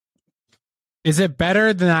Is it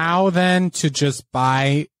better now then to just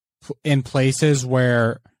buy in places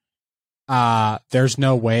where there's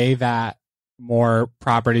no way that more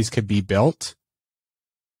properties could be built?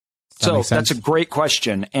 So that's a great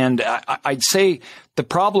question. And I'd say the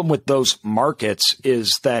problem with those markets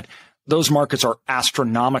is that those markets are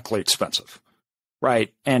astronomically expensive,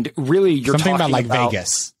 right? And really, you're something talking about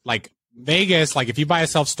Vegas. Like Vegas, like if you buy a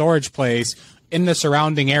self-storage place in the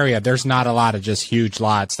surrounding area, there's not a lot of just huge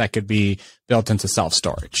lots that could be built into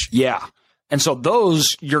self-storage. Yeah. And so those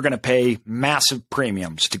you're going to pay massive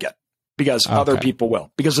premiums to get because other people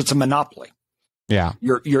will, because it's a monopoly. Yeah.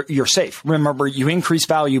 You're safe. Remember, you increase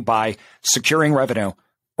value by securing revenue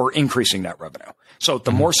or increasing that revenue. So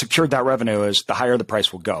the more secured that revenue is, the higher the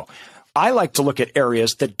price will go. I like to look at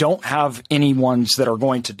areas that don't have any ones that are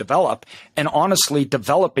going to develop. And honestly,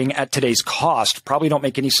 developing at today's cost probably don't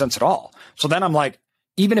make any sense at all. So then I'm like,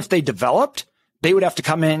 even if they developed, they would have to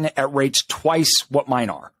come in at rates twice what mine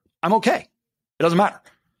are. I'm okay. It doesn't matter.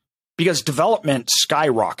 Because development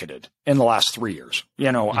skyrocketed in the last 3 years.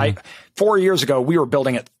 4 years ago, we were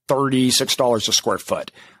building at $36 a square foot.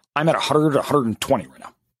 I'm at 100, 120 right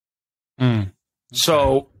now. Okay.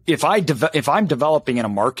 So if I'm developing in a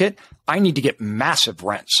market, I need to get massive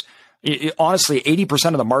rents. Honestly,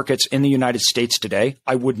 80% of the markets in the United States today,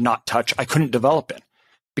 I would not touch. I couldn't develop in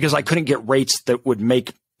because I couldn't get rates that would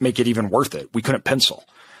make it even worth it. We couldn't pencil.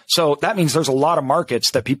 So that means there's a lot of markets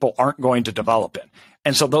that people aren't going to develop in.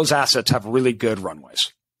 And so those assets have really good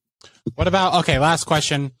runways. What about, last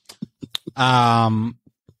question. What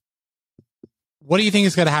do you think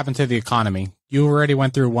is going to happen to the economy? You already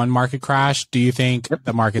went through one market crash. Do you think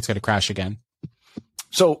the market's going to crash again?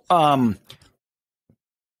 So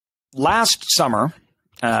last summer,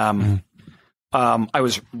 I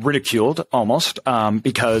was ridiculed almost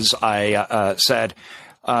because I said,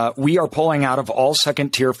 we are pulling out of all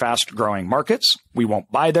second-tier fast-growing markets. We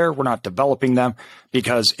won't buy there. We're not developing them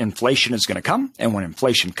because inflation is going to come. And when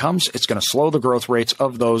inflation comes, it's going to slow the growth rates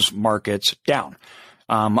of those markets down.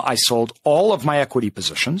 I sold all of my equity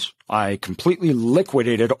positions. I completely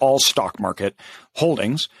liquidated all stock market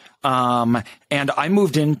holdings. And I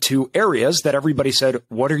moved into areas that everybody said,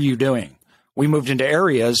 what are you doing? We moved into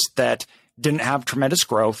areas that didn't have tremendous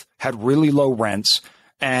growth, had really low rents,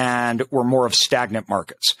 and were more of stagnant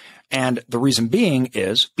markets. And the reason being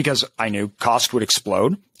is because I knew cost would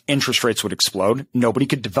explode, interest rates would explode, nobody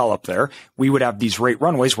could develop there. We would have these rate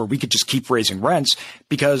runways where we could just keep raising rents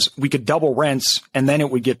because we could double rents and then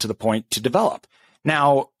it would get to the point to develop.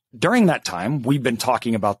 Now, during that time, we've been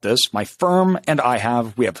talking about this. My firm and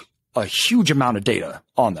we have a huge amount of data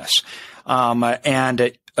on this.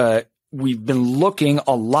 We've been looking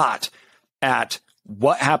a lot at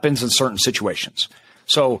what happens in certain situations.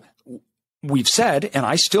 So we've said, and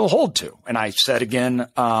I still hold to, and I said again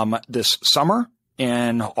this summer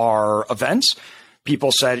in our events,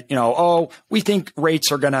 people said, we think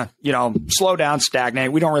rates are going to, slow down,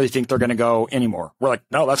 stagnate. We don't really think they're going to go anymore. We're like,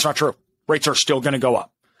 no, that's not true. Rates are still going to go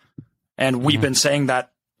up. And we've been saying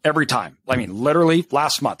that every time. I mean, literally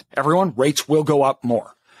last month, rates will go up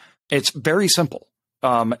more. It's very simple.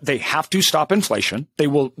 They have to stop inflation. They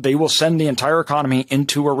will send the entire economy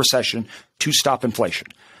into a recession to stop inflation.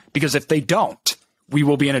 Because if they don't, we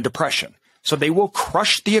will be in a depression. So they will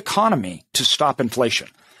crush the economy to stop inflation.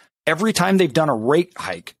 Every time they've done a rate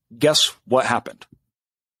hike, guess what happened?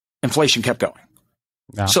 Inflation kept going.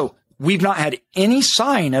 Yeah. So we've not had any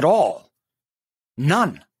sign at all,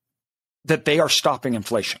 none, that they are stopping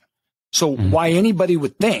inflation. So why anybody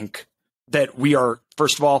would think that we are,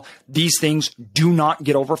 first of all, these things do not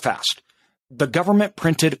get over fast. The government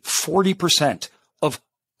printed 40% of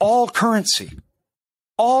all currency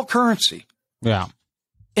in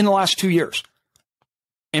the last 2 years.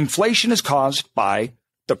 Inflation is caused by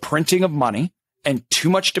the printing of money and too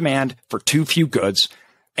much demand for too few goods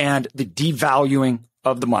and the devaluing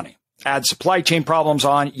of the money. Add supply chain problems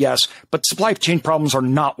on, yes, but supply chain problems are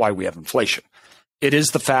not why we have inflation. It is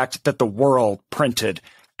the fact that the world printed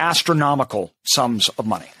astronomical sums of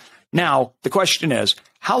money. Now, the question is,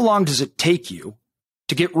 how long does it take you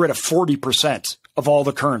to get rid of 40% of all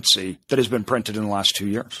the currency that has been printed in the last 2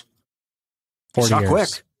 years? It's not quick.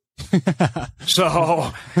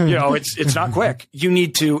 So, it's not quick. You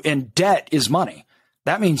need to, and debt is money.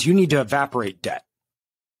 That means you need to evaporate debt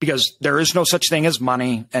because there is no such thing as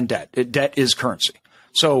money and debt. Debt is currency.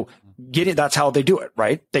 So that's how they do it,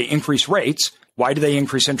 right? They increase rates. Why do they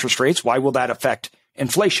increase interest rates? Why will that affect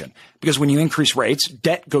inflation? Because when you increase rates,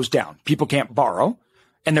 debt goes down. People can't borrow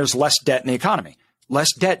and there's less debt in the economy.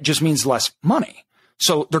 Less debt just means less money.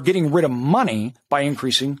 So they're getting rid of money by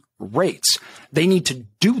increasing rates. They need to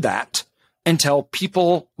do that until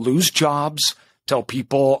people lose jobs, till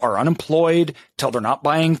people are unemployed, till they're not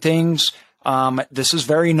buying things. This is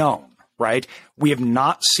very known, right? We have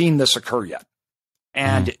not seen this occur yet.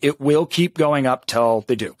 And it will keep going up till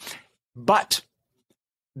they do. But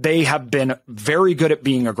they have been very good at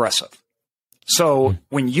being aggressive. So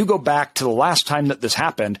when you go back to the last time that this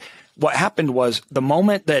happened, what happened was the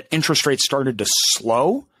moment that interest rates started to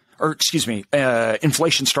slow,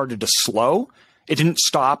 inflation started to slow, it didn't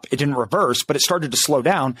stop, it didn't reverse, but it started to slow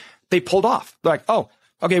down. They pulled off. They're like, oh,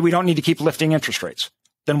 okay, we don't need to keep lifting interest rates.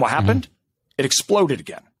 Then what happened? It exploded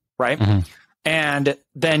again, right? And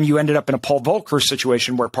then you ended up in a Paul Volcker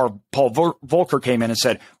situation where Paul Volcker came in and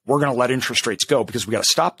said, we're going to let interest rates go because we got to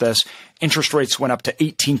stop this. Interest rates went up to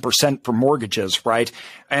 18% for mortgages, right?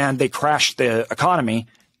 And they crashed the economy,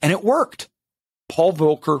 and it worked. Paul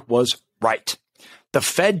Volcker was right. The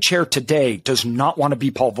Fed chair today does not want to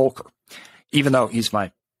be Paul Volcker, even though he's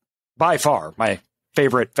by far my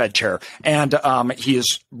favorite Fed chair. And he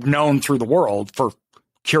is known through the world for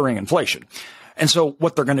curing inflation. And so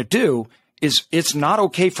what they're going to do is it's not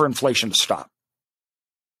okay for inflation to stop.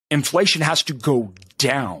 Inflation has to go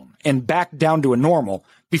down and back down to a normal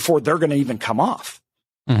before they're going to even come off.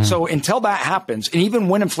 So until that happens, and even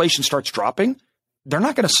when inflation starts dropping, they're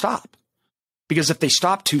not going to stop. Because if they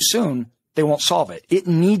stop too soon, they won't solve it. It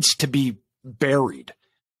needs to be buried.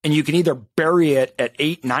 And you can either bury it at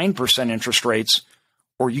 8-9% interest rates,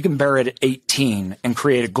 or you can bury it at 18 and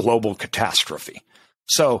create a global catastrophe.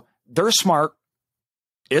 So they're smart.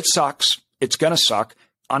 It sucks. It's going to suck.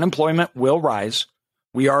 Unemployment will rise.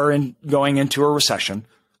 We are going into a recession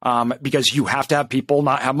because you have to have people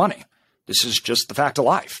not have money. This is just the fact of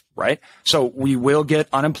life, right? So we will get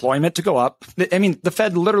unemployment to go up. I mean, the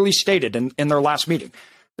Fed literally stated in their last meeting,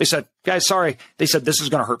 they said, guys, sorry. They said, this is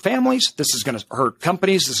going to hurt families. This is going to hurt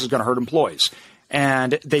companies. This is going to hurt employees.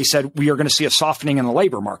 And they said, we are going to see a softening in the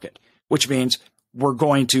labor market, which means we're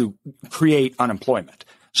going to create unemployment.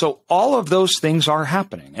 So all of those things are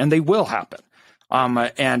happening, and they will happen.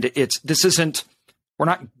 And we're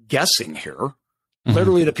not guessing here.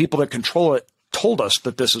 Literally, the people that control it told us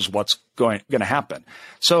that this is what's going to happen.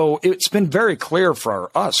 So it's been very clear for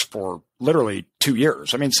us for literally 2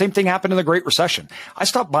 years. I mean, same thing happened in the Great Recession. I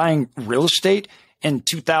stopped buying real estate in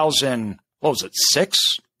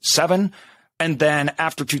 6, 7? And then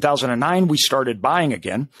after 2009, we started buying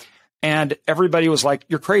again. And everybody was like,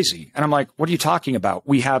 you're crazy. And I'm like, what are you talking about?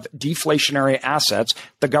 We have deflationary assets.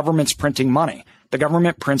 The government's printing money. The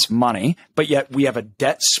government prints money, but yet we have a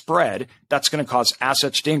debt spread that's going to cause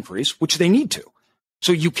assets to increase, which they need to.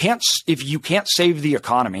 So if you can't save the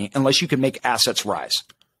economy unless you can make assets rise.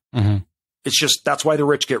 It's just, that's why the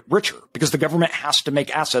rich get richer, because the government has to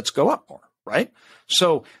make assets go up more, right?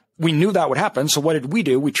 So we knew that would happen. So what did we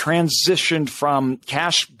do? We transitioned from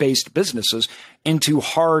cash-based businesses into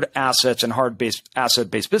hard assets and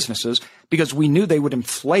asset-based businesses because we knew they would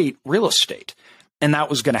inflate real estate. And that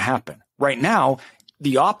was going to happen. Right now,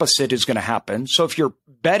 the opposite is going to happen. So if you're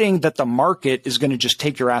betting that the market is going to just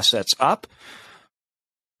take your assets up,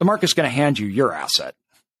 the market's going to hand you your asset.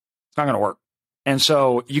 It's not going to work. And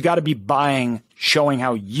so you got to be buying, showing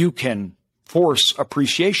how you can force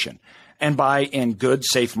appreciation and buy in good,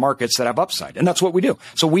 safe markets that have upside. And that's what we do.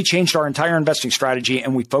 So we changed our entire investing strategy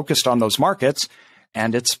and we focused on those markets,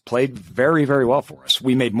 and it's played very, very well for us.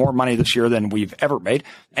 We made more money this year than we've ever made,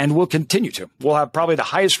 and we'll continue to. We'll have probably the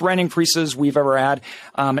highest rent increases we've ever had.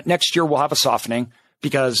 Next year, we'll have a softening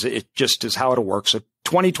because it just is how it'll work. So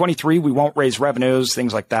 2023, we won't raise revenues,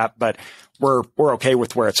 things like that, but we're okay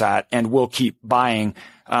with where it's at, and we'll keep buying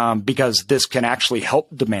because this can actually help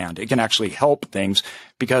demand. It can actually help things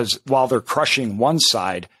because while they're crushing one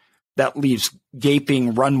side, that leaves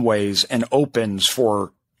gaping runways and opens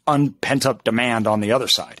for unpent up demand on the other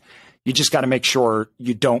side. You just got to make sure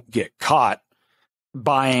you don't get caught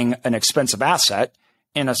buying an expensive asset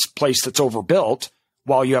in a place that's overbuilt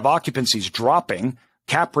while you have occupancies dropping,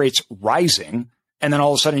 cap rates rising, and then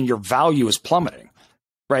all of a sudden your value is plummeting,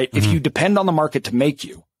 right? If you depend on the market to make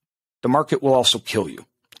you, the market will also kill you.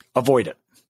 Avoid it.